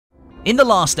In the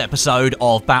last episode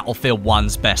of Battlefield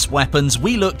 1's Best Weapons,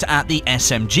 we looked at the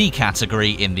SMG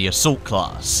category in the Assault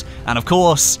class. And of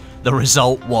course, the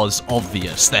result was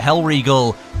obvious. The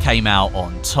Hellriegel came out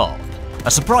on top.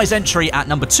 A surprise entry at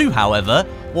number 2, however,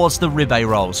 was the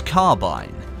Ribeyrolles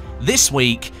carbine. This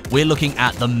week, we're looking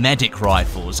at the medic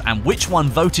rifles, and which one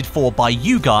voted for by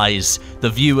you guys, the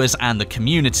viewers and the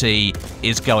community,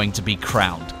 is going to be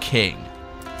crowned king.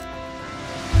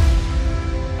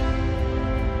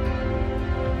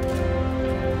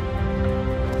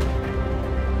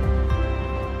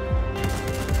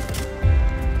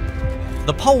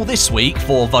 The poll this week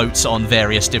for votes on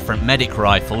various different medic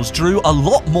rifles drew a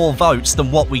lot more votes than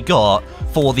what we got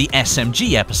for the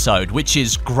SMG episode, which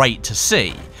is great to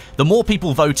see. The more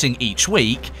people voting each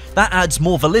week, that adds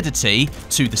more validity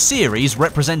to the series,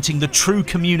 representing the true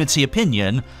community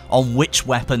opinion on which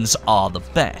weapons are the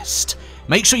best.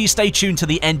 Make sure you stay tuned to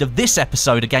the end of this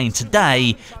episode again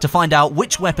today to find out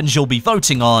which weapons you'll be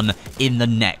voting on in the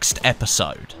next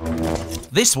episode.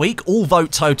 This week, all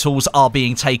vote totals are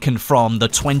being taken from the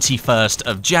 21st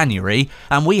of January,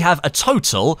 and we have a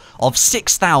total of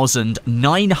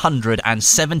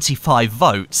 6,975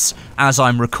 votes as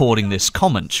I'm recording this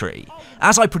commentary.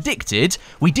 As I predicted,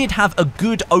 we did have a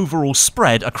good overall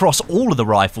spread across all of the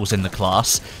rifles in the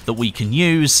class that we can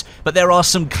use, but there are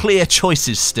some clear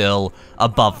choices still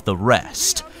above the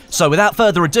rest. So without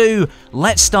further ado,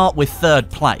 let's start with third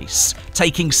place.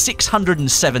 Taking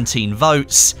 617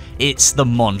 votes, it's the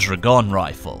Mondragon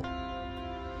rifle.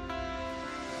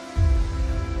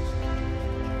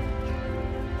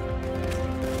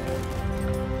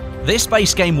 This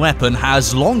base game weapon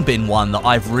has long been one that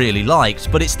I've really liked,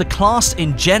 but it's the class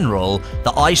in general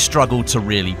that I struggled to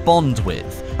really bond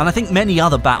with. And I think many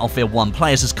other Battlefield 1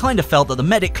 players has kind of felt that the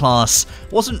medic class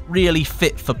wasn't really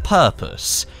fit for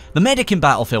purpose. The medic in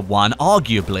Battlefield 1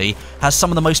 arguably has some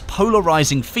of the most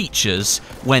polarizing features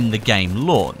when the game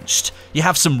launched. You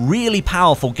have some really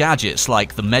powerful gadgets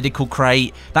like the medical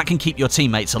crate that can keep your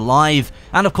teammates alive,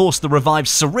 and of course the revived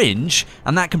syringe,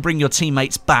 and that can bring your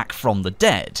teammates back from the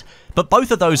dead. But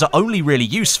both of those are only really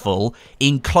useful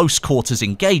in close quarters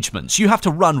engagements. You have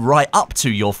to run right up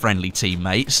to your friendly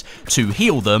teammates to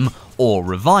heal them or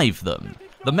revive them.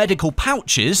 The medical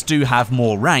pouches do have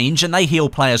more range and they heal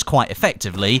players quite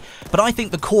effectively, but I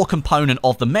think the core component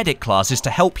of the medic class is to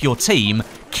help your team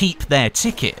keep their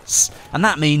tickets, and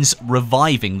that means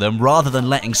reviving them rather than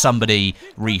letting somebody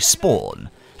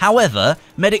respawn. However,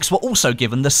 medics were also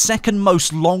given the second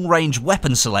most long-range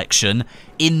weapon selection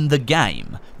in the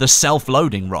game, the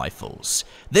self-loading rifles.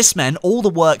 This meant all the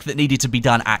work that needed to be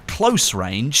done at close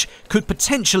range could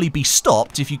potentially be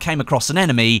stopped if you came across an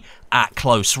enemy at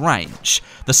close range.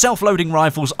 The self-loading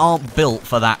rifles aren't built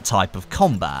for that type of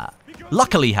combat.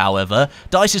 Luckily, however,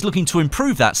 DICE is looking to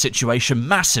improve that situation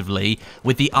massively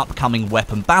with the upcoming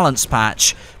weapon balance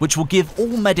patch, which will give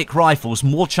all medic rifles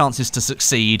more chances to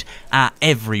succeed at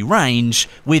every range,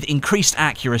 with increased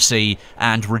accuracy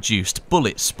and reduced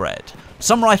bullet spread.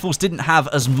 Some rifles didn't have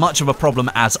as much of a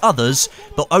problem as others,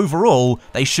 but overall,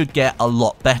 they should get a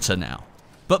lot better now.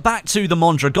 But back to the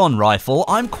Mondragon rifle,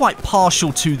 I'm quite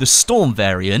partial to the Storm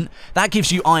variant. That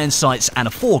gives you iron sights and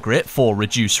a foregrip for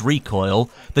reduced recoil.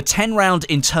 The 10-round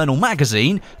internal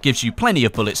magazine gives you plenty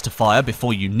of bullets to fire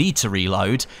before you need to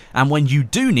reload, and when you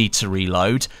do need to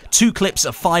reload, 2 clips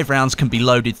of 5 rounds can be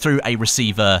loaded through a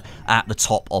receiver at the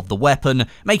top of the weapon,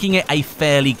 making it a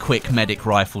fairly quick medic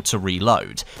rifle to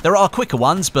reload. There are quicker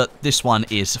ones, but this one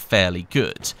is fairly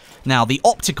good. Now, the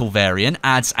optical variant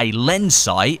adds a lens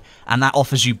sight, and that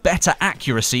offers you better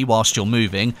accuracy whilst you're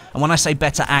moving, and when I say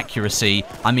better accuracy,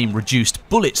 I mean reduced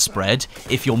bullet spread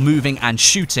if you're moving and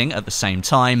shooting at the same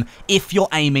time, if you're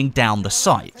aiming down the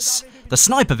sights. The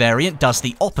sniper variant does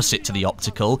the opposite to the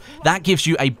optical. That gives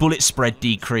you a bullet spread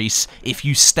decrease if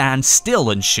you stand still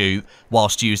and shoot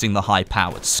whilst using the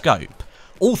high-powered scope.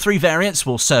 All 3 variants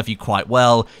will serve you quite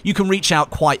well. You can reach out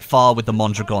quite far with the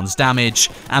Mondragon's damage,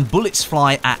 and bullets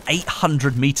fly at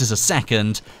 800 meters a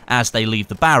second as they leave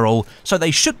the barrel, so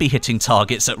they should be hitting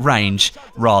targets at range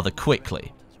rather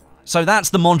quickly. So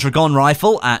that's the Mondragon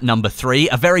rifle at number 3,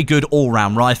 a very good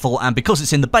all-round rifle, and because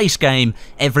it's in the base game,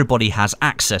 everybody has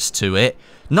access to it.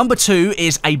 Number 2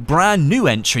 is a brand new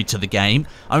entry to the game,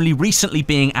 only recently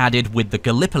being added with the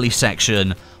Gallipoli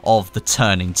section of the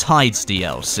Turning Tides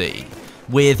DLC.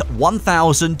 With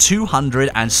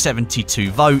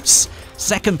 1,272 votes,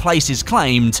 second place is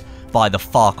claimed by the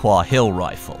Farquhar Hill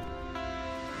rifle.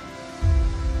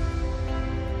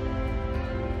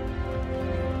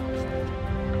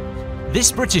 This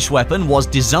British weapon was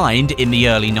designed in the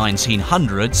early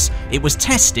 1900s, it was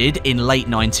tested in late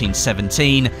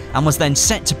 1917, and was then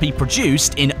set to be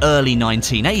produced in early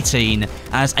 1918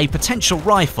 as a potential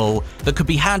rifle that could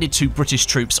be handed to British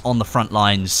troops on the front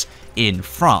lines in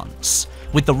France.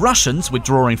 With the Russians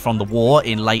withdrawing from the war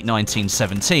in late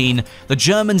 1917, the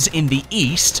Germans in the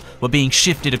east were being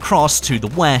shifted across to the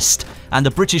west, and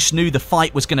the British knew the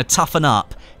fight was going to toughen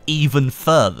up even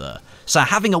further. So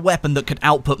having a weapon that could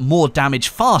output more damage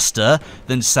faster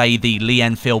than, say, the Lee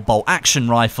Enfield bolt-action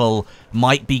rifle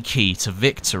might be key to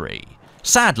victory.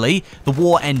 Sadly, the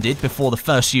war ended before the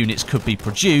first units could be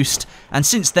produced, and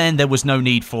since then there was no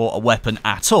need for a weapon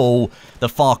at all. The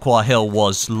Farquhar Hill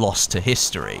was lost to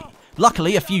history.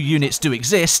 Luckily, a few units do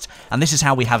exist, and this is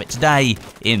how we have it today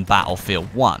in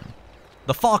Battlefield 1.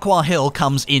 The Farquhar Hill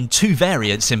comes in two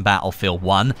variants in Battlefield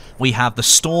 1. We have the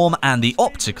Storm and the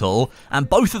Optical, and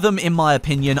both of them, in my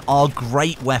opinion, are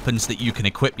great weapons that you can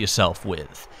equip yourself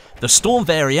with. The Storm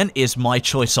variant is my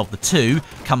choice of the two,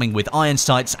 coming with iron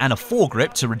sights and a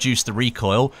foregrip to reduce the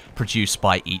recoil produced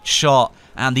by each shot,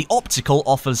 and the Optical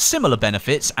offers similar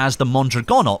benefits as the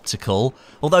Mondragon Optical,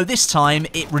 although this time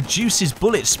it reduces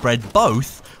bullet spread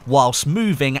both whilst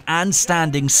moving and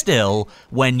standing still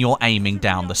when you're aiming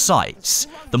down the sights.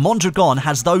 The Mondragon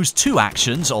has those two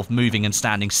actions of moving and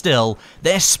standing still.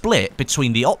 They're split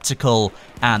between the Optical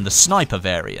and the Sniper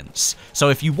variants. So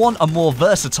if you want a more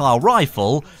versatile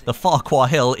rifle, the Farquhar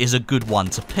Hill is a good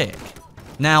one to pick.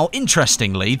 Now,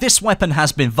 interestingly, this weapon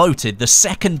has been voted the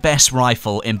second best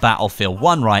rifle in Battlefield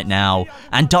 1 right now,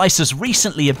 and DICE has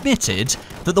recently admitted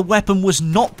that the weapon was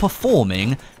not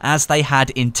performing as they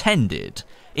had intended.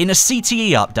 In a CTE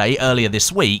update earlier this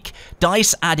week,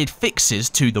 DICE added fixes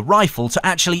to the rifle to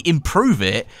actually improve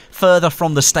it further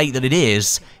from the state that it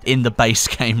is in the base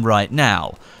game right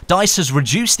now. DICE has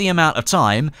reduced the amount of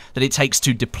time that it takes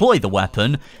to deploy the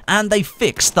weapon, and they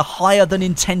fixed the higher than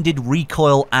intended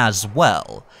recoil as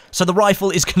well. So the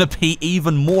rifle is going to be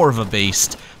even more of a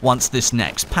beast once this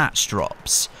next patch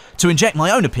drops. To inject my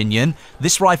own opinion,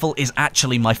 this rifle is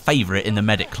actually my favourite in the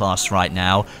medic class right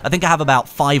now. I think I have about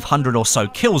 500 or so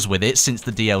kills with it since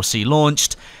the DLC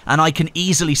launched, and I can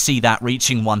easily see that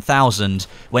reaching 1000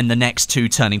 when the next two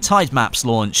Turning Tide maps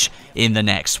launch in the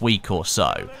next week or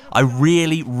so. I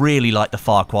really like the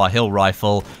Farquhar Hill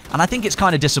rifle, and I think it's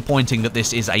kind of disappointing that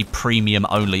this is a premium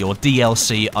only or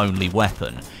DLC only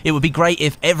weapon. It would be great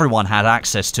if everyone had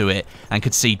access to it and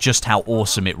could see just how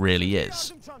awesome it really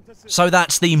is. So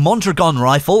that's the Mondragon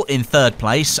rifle in third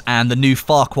place, and the new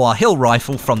Farquhar Hill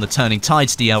rifle from the Turning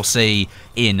Tides DLC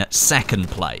in second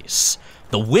place.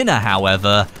 The winner,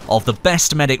 however, of the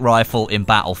best medic rifle in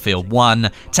Battlefield 1,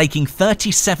 taking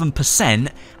 37%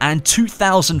 and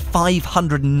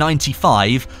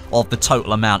 2,595 of the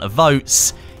total amount of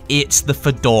votes, it's the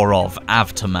Fedorov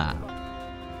Avtomat.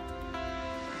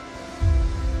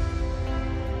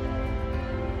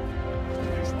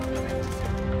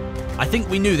 I think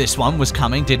we knew this one was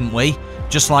coming, didn't we?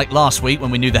 Just like last week when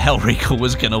we knew the Hellreaker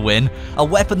was going to win. A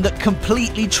weapon that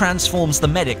completely transforms the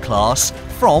medic class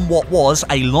from what was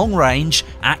a long-range,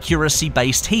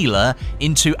 accuracy-based healer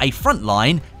into a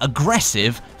frontline,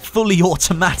 aggressive, fully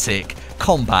automatic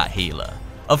combat healer.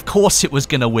 Of course it was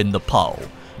going to win the poll.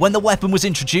 When the weapon was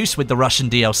introduced with the Russian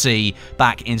DLC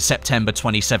back in September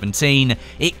 2017,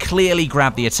 it clearly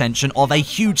grabbed the attention of a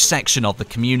huge section of the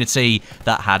community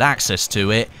that had access to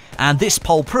it, and this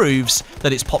poll proves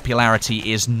that its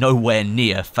popularity is nowhere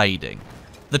near fading.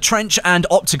 The trench and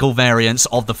optical variants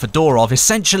of the Fedorov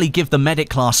essentially give the medic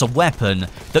class a weapon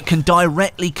that can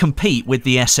directly compete with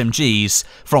the SMGs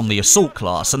from the assault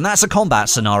class, and that's a combat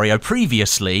scenario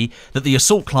previously that the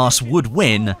assault class would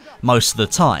win most of the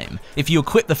time. If you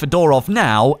equip the Fedorov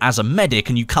now as a medic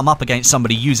and you come up against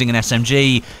somebody using an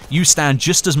SMG, you stand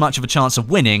just as much of a chance of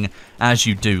winning as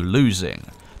you do losing.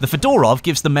 The Fedorov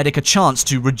gives the medic a chance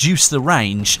to reduce the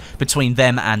range between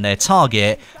them and their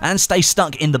target and stay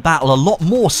stuck in the battle a lot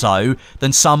more so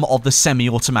than some of the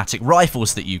semi-automatic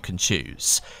rifles that you can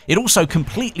choose. It also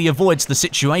completely avoids the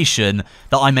situation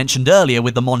that I mentioned earlier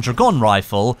with the Mondragon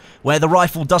rifle, where the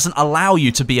rifle doesn't allow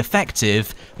you to be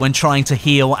effective when trying to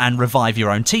heal and revive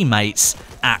your own teammates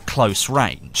at close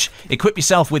range. Equip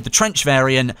yourself with the trench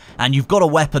variant and you've got a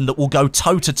weapon that will go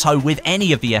toe-to-toe with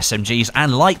any of the SMGs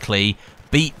and likely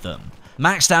beat them.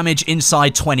 Max damage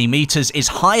inside 20 meters is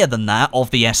higher than that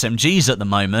of the SMGs at the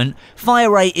moment.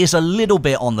 Fire rate is a little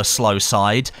bit on the slow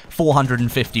side,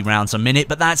 450 rounds a minute,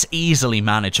 but that's easily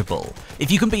manageable.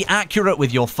 If you can be accurate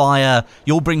with your fire,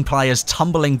 you'll bring players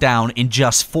tumbling down in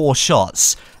just 4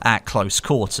 shots at close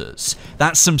quarters.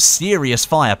 That's some serious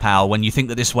firepower when you think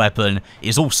that this weapon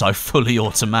is also fully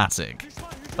automatic.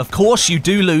 Of course, you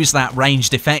do lose that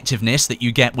ranged effectiveness that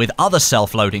you get with other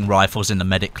self-loading rifles in the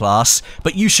medic class,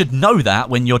 but you should know that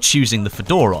when you're choosing the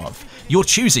Fedorov. You're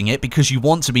choosing it because you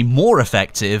want to be more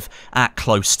effective at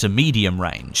close to medium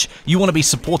range. You want to be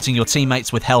supporting your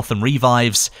teammates with health and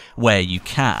revives where you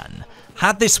can.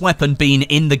 Had this weapon been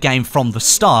in the game from the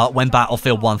start when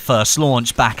Battlefield 1 first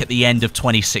launched back at the end of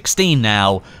 2016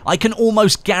 now, I can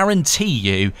almost guarantee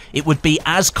you it would be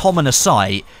as common a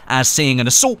sight as seeing an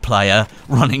assault player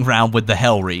running around with the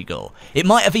Hellriegel. It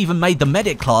might have even made the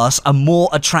medic class a more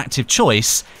attractive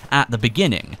choice at the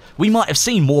beginning. We might have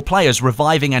seen more players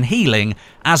reviving and healing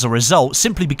as a result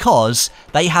simply because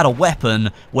they had a weapon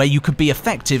where you could be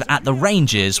effective at the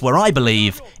ranges where I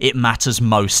believe it matters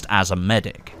most as a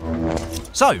medic.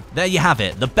 So, there you have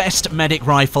it. The best medic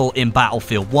rifle in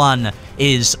Battlefield 1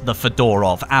 is the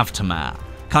Fedorov Avtomat.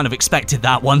 Kind of expected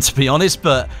that one, to be honest,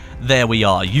 but there we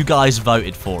are. You guys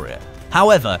voted for it.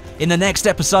 However, in the next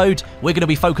episode, we're going to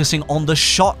be focusing on the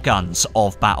shotguns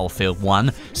of Battlefield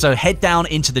 1, so head down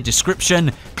into the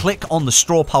description, click on the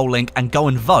straw poll link, and go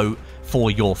and vote for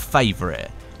your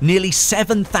favourite. Nearly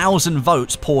 7,000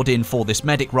 votes poured in for this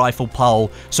medic rifle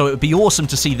poll, so it would be awesome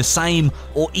to see the same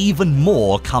or even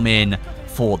more come in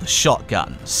for the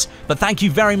shotguns. But thank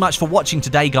you very much for watching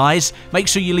today, guys. Make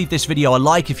sure you leave this video a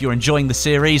like if you're enjoying the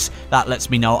series. That lets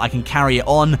me know I can carry it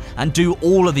on and do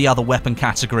all of the other weapon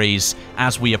categories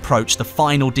as we approach the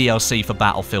final DLC for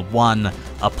Battlefield 1,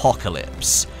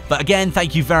 Apocalypse. But again,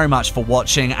 thank you very much for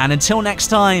watching, and until next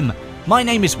time, my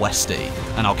name is Westie,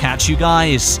 and I'll catch you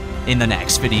guys in the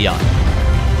next video.